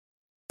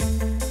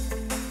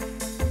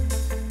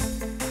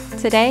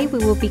Today we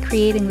will be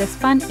creating this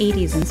fun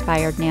 80s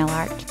inspired nail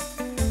art.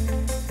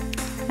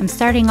 I'm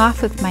starting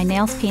off with my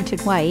nails painted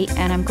white,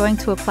 and I'm going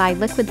to apply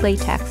liquid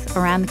latex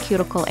around the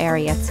cuticle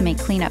area to make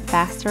cleanup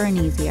faster and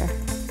easier.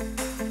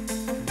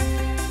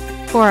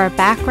 For our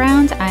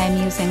background, I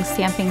am using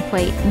stamping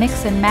plate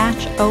Mix and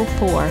Match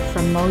 04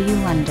 from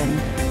MoYou London.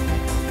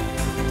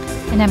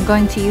 And I'm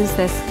going to use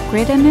this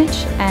grid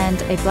image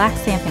and a black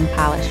stamping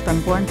polish from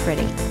Born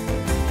Pretty.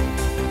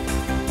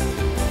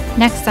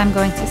 Next, I'm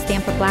going to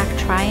stamp a black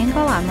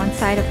triangle on one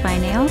side of my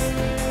nails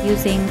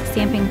using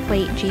stamping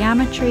plate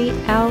Geometry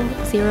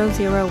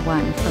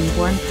L001 from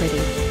Born Pretty.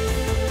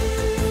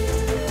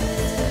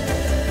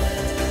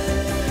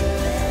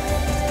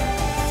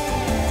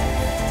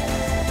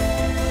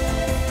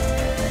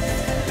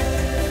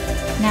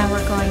 Now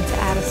we're going to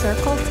add a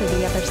circle to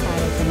the other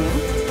side of the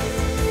nail.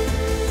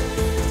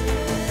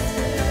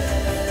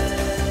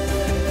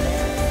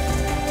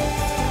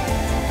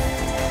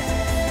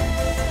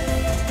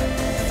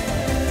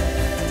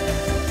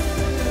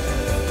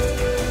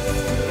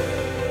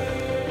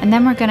 And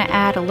then we're going to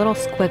add a little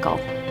squiggle.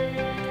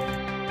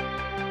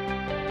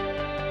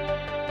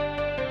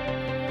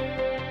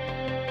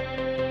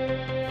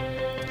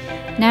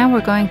 Now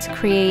we're going to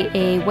create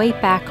a white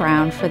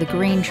background for the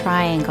green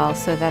triangle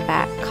so that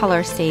that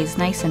color stays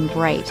nice and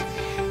bright.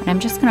 And I'm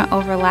just going to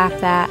overlap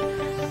that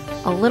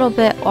a little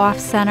bit off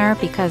center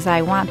because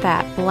I want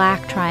that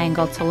black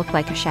triangle to look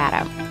like a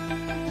shadow.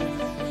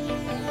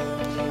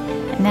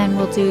 And then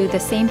we'll do the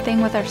same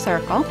thing with our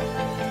circle.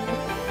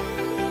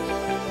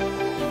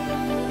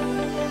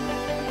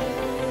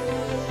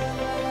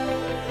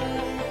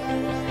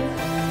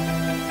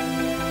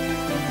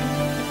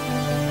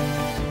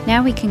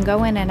 Now we can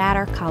go in and add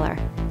our color.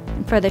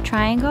 And for the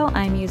triangle,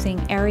 I'm using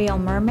Ariel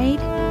Mermaid,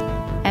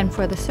 and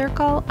for the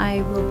circle,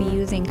 I will be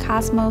using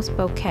Cosmos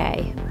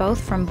Bouquet,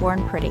 both from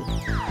Born Pretty.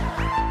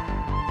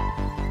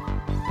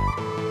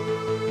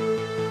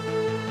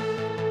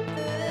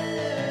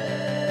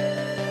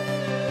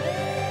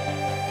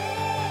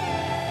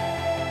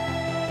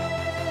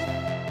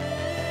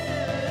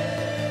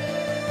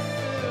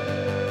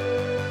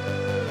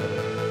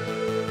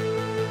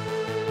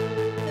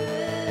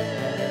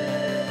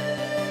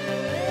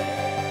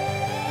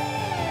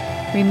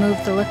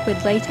 Remove the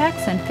liquid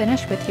latex and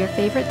finish with your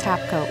favorite top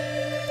coat.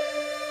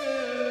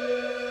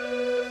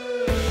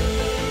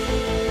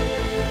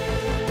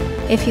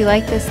 If you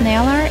like this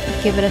nail art,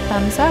 give it a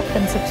thumbs up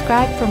and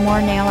subscribe for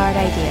more nail art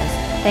ideas.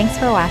 Thanks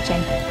for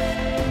watching.